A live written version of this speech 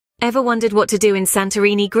Ever wondered what to do in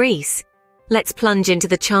Santorini, Greece? Let's plunge into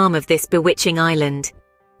the charm of this bewitching island.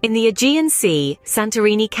 In the Aegean Sea,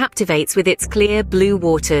 Santorini captivates with its clear blue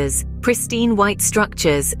waters, pristine white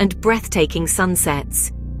structures, and breathtaking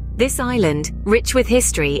sunsets. This island, rich with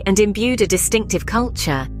history and imbued a distinctive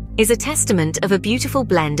culture, is a testament of a beautiful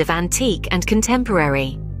blend of antique and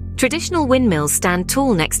contemporary. Traditional windmills stand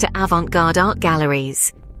tall next to avant-garde art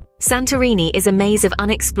galleries. Santorini is a maze of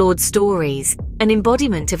unexplored stories, an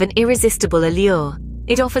embodiment of an irresistible allure.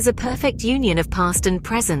 It offers a perfect union of past and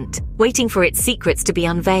present, waiting for its secrets to be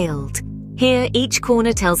unveiled. Here, each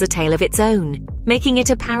corner tells a tale of its own, making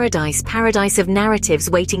it a paradise of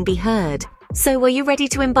narratives waiting to be heard. So, are you ready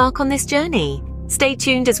to embark on this journey? Stay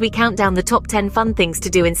tuned as we count down the top 10 fun things to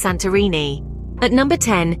do in Santorini. At number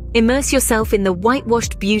 10, immerse yourself in the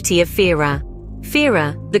whitewashed beauty of Fira.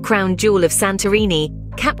 Fira, the crown jewel of Santorini,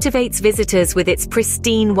 captivates visitors with its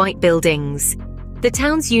pristine white buildings. The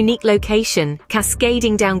town's unique location,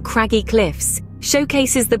 cascading down craggy cliffs,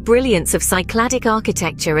 showcases the brilliance of Cycladic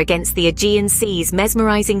architecture against the Aegean Sea's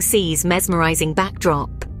mesmerizing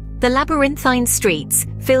backdrop. The labyrinthine streets,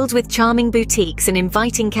 filled with charming boutiques and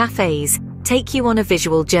inviting cafes, take you on a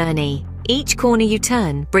visual journey. Each corner you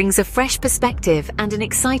turn brings a fresh perspective and an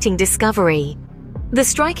exciting discovery. The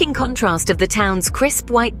striking contrast of the town's crisp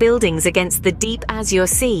white buildings against the deep azure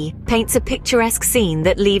sea paints a picturesque scene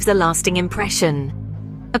that leaves a lasting impression.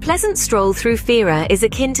 A pleasant stroll through Fira is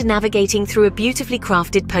akin to navigating through a beautifully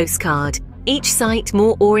crafted postcard. Each site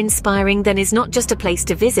more awe-inspiring than is not just a place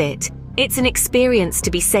to visit. It's an experience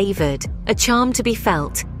to be savored, a charm to be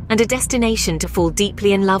felt, and a destination to fall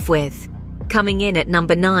deeply in love with. Coming in at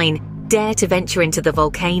number 9, dare to venture into the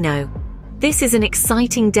volcano. This is an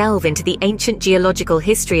exciting delve into the ancient geological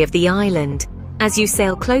history of the island. As you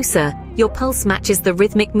sail closer, your pulse matches the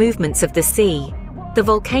rhythmic movements of the sea. The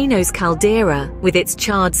volcano's caldera, with its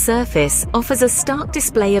charred surface, offers a stark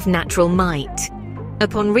display of natural might.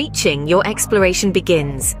 Upon reaching, your exploration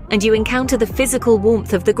begins, and you encounter the physical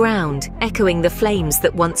warmth of the ground, echoing the flames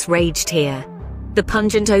that once raged here. The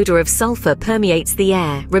pungent odor of sulfur permeates the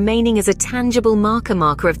air, remaining as a tangible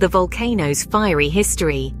marker of the volcano's fiery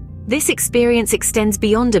history. This experience extends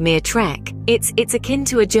beyond a mere trek. It's akin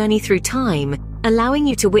to a journey through time, allowing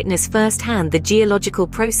you to witness firsthand the geological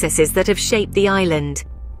processes that have shaped the island.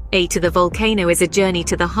 To the volcano is a journey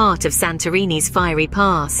to the heart of Santorini's fiery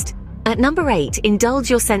past. At number 8,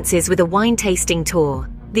 indulge your senses with a wine tasting tour.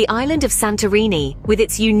 The island of Santorini, with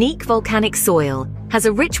its unique volcanic soil, has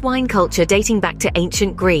a rich wine culture dating back to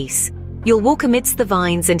ancient Greece. You'll walk amidst the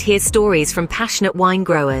vines and hear stories from passionate wine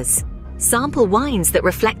growers. Sample wines that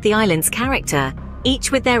reflect the island's character,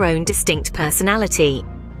 each with their own distinct personality.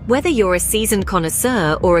 Whether you're a seasoned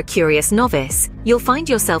connoisseur or a curious novice, you'll find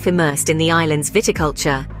yourself immersed in the island's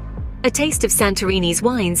viticulture. A taste of Santorini's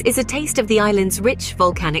wines is a taste of the island's rich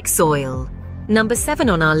volcanic soil. Number 7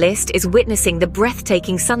 on our list is witnessing the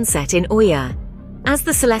breathtaking sunset in Oya. As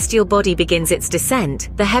the celestial body begins its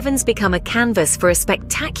descent, the heavens become a canvas for a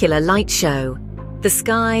spectacular light show. The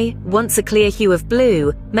sky, once a clear hue of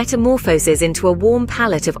blue, metamorphoses into a warm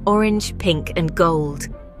palette of orange, pink, and gold.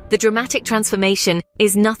 The dramatic transformation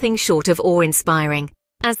is nothing short of awe-inspiring.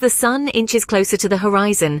 As the sun inches closer to the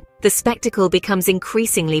horizon, the spectacle becomes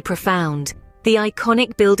increasingly profound. The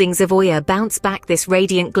iconic buildings of Oya bounce back this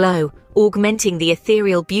radiant glow, augmenting the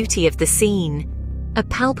ethereal beauty of the scene. A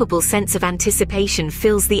palpable sense of anticipation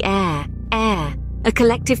fills the air, a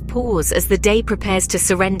collective pause as the day prepares to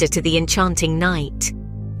surrender to the enchanting night.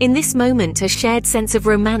 In this moment, a shared sense of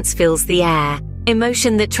romance fills the air,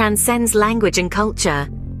 emotion that transcends language and culture.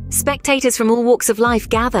 Spectators from all walks of life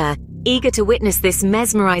gather, eager to witness this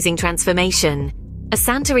mesmerizing transformation. A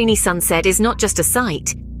Santorini sunset is not just a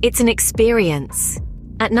sight, it's an experience.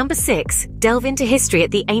 At number 6, delve into history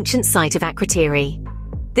at the ancient site of Akrotiri.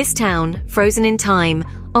 This town, frozen in time,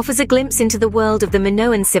 offers a glimpse into the world of the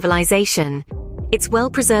Minoan civilization. Its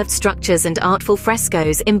well-preserved structures and artful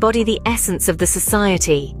frescoes embody the essence of the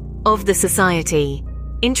society.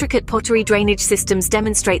 Intricate pottery drainage systems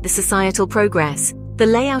demonstrate the societal progress. The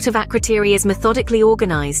layout of Akrotiri is methodically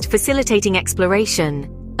organized, facilitating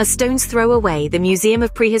exploration. A stone's throw away, the Museum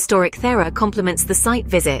of Prehistoric Fira complements the site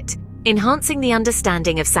visit, enhancing the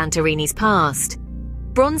understanding of Santorini's past.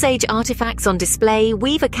 Bronze Age artifacts on display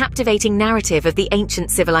weave a captivating narrative of the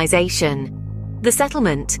ancient civilization. The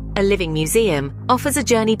settlement, a living museum, offers a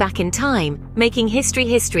journey back in time, making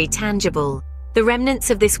history tangible. The remnants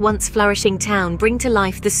of this once flourishing town bring to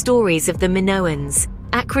life the stories of the Minoans.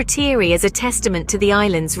 Akrotiri is a testament to the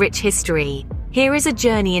island's rich history. Here is a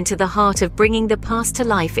journey into the heart of bringing the past to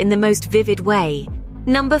life in the most vivid way.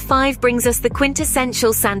 Number 5 brings us the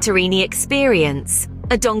quintessential Santorini experience,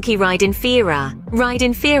 A donkey ride in Fira. Ride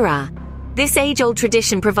in Fira. This age-old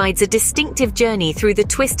tradition provides a distinctive journey through the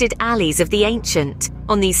twisted alleys of the ancient.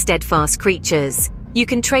 On these steadfast creatures, you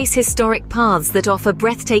can trace historic paths that offer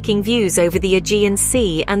breathtaking views over the Aegean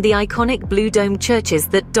Sea and the iconic blue-domed churches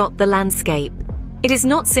that dot the landscape. It is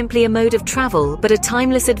not simply a mode of travel, but a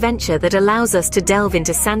timeless adventure that allows us to delve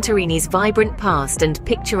into Santorini's vibrant past and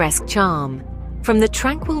picturesque charm. From the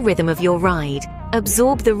tranquil rhythm of your ride,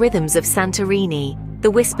 absorb the rhythms of Santorini, the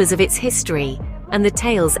whispers of its history, and the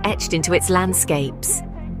tales etched into its landscapes.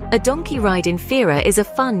 A donkey ride in Fira is a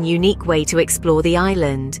fun, unique way to explore the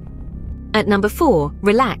island. At number 4,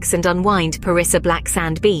 relax and unwind Pyrgos Black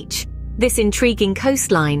Sand Beach. This intriguing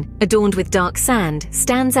coastline, adorned with dark sand,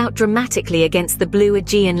 stands out dramatically against the blue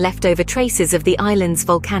Aegean leftover traces of the island's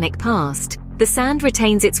volcanic past. The sand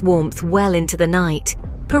retains its warmth well into the night.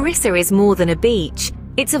 Pyrgos is more than a beach.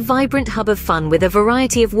 It's a vibrant hub of fun with a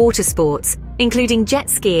variety of water sports, including jet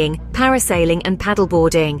skiing, parasailing and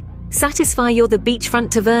paddleboarding. Satisfy your the beachfront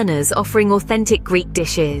tavernas offering authentic Greek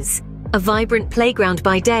dishes. A vibrant playground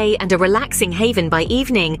by day and a relaxing haven by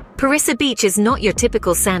evening, Pyrgos Beach is not your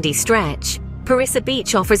typical sandy stretch. Pyrgos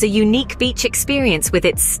Beach offers a unique beach experience with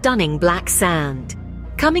its stunning black sand.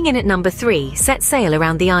 Coming in at number 3, set sail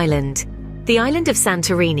around the island. The island of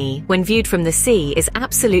Santorini, when viewed from the sea, is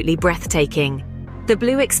absolutely breathtaking. The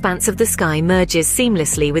blue expanse of the sky merges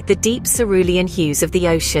seamlessly with the deep cerulean hues of the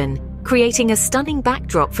ocean, creating a stunning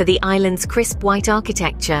backdrop for the island's crisp white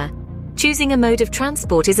architecture. Choosing a mode of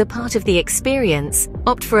transport is a part of the experience.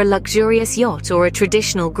 Opt for a luxurious yacht or a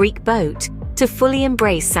traditional Greek boat to fully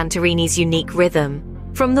embrace Santorini's unique rhythm.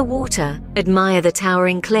 From the water, admire the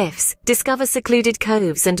towering cliffs, discover secluded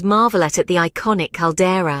coves and marvel at the iconic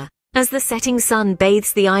caldera. As the setting sun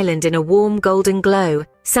bathes the island in a warm golden glow,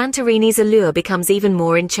 Santorini's allure becomes even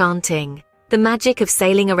more enchanting. The magic of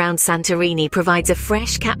sailing around Santorini provides a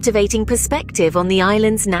fresh, captivating perspective on the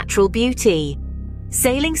island's natural beauty.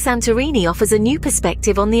 Sailing Santorini offers a new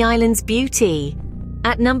perspective on the island's beauty.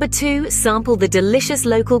 At number 2, sample the delicious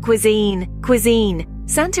local cuisine.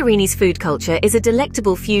 Santorini's food culture is a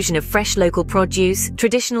delectable fusion of fresh local produce,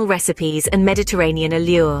 traditional recipes, and Mediterranean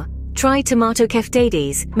allure. Try tomato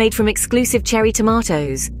keftadis, made from exclusive cherry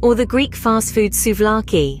tomatoes, or the Greek fast food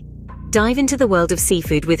souvlaki. Dive into the world of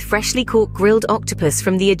seafood with freshly caught grilled octopus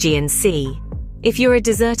from the Aegean Sea. If you're a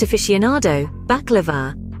dessert aficionado,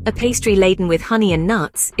 baklava, a pastry laden with honey and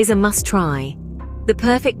nuts, is a must-try. The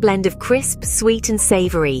perfect blend of crisp, sweet and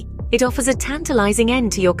savory, it offers a tantalizing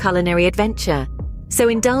end to your culinary adventure. So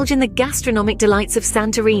indulge in the gastronomic delights of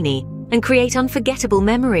Santorini and create unforgettable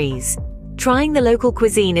memories. Trying the local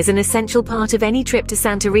cuisine is an essential part of any trip to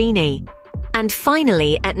Santorini. And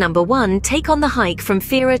finally, at number 1, take on the hike from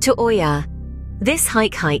Fira to Oia. This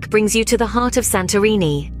hike brings you to the heart of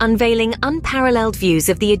Santorini, unveiling unparalleled views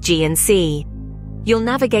of the Aegean Sea. You'll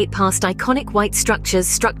navigate past iconic white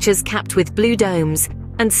structures capped with blue domes,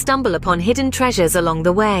 and stumble upon hidden treasures along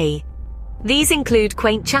the way. These include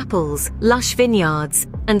quaint chapels, lush vineyards,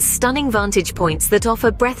 and stunning vantage points that offer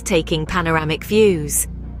breathtaking panoramic views.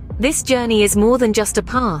 This journey is more than just a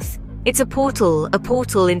path. It's a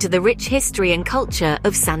portal into the rich history and culture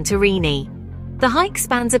of Santorini. The hike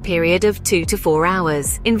spans a period of 2 to 4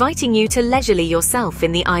 hours, inviting you to leisurely yourself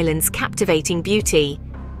in the island's captivating beauty.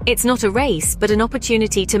 It's not a race, but an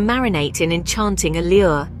opportunity to marinate in enchanting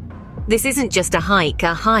allure. This isn't just a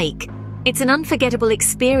hike. It's an unforgettable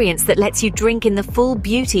experience that lets you drink in the full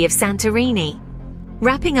beauty of Santorini.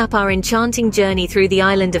 Wrapping up our enchanting journey through the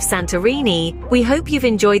island of Santorini, we hope you've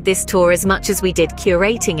enjoyed this tour as much as we did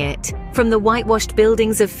curating it. From the whitewashed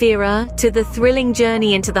buildings of Fira to the thrilling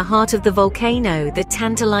journey into the heart of the volcano, the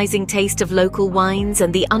tantalizing taste of local wines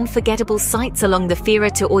and the unforgettable sights along the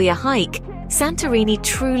Fira to Oia hike, Santorini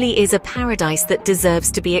truly is a paradise that deserves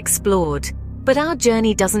to be explored. But our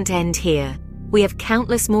journey doesn't end here. We have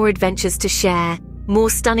countless more adventures to share, more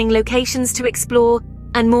stunning locations to explore,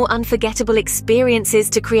 and more unforgettable experiences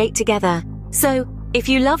to create together. So, if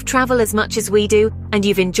you love travel as much as we do, and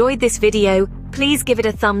you've enjoyed this video, please give it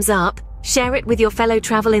a thumbs up, share it with your fellow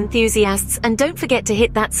travel enthusiasts, and don't forget to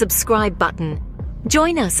hit that subscribe button.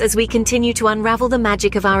 Join us as we continue to unravel the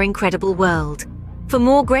magic of our incredible world. For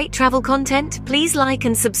more great travel content, please like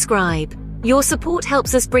and subscribe. Your support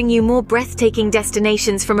helps us bring you more breathtaking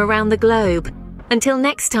destinations from around the globe. Until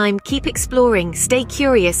next time, keep exploring, stay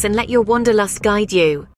curious, and let your wanderlust guide you.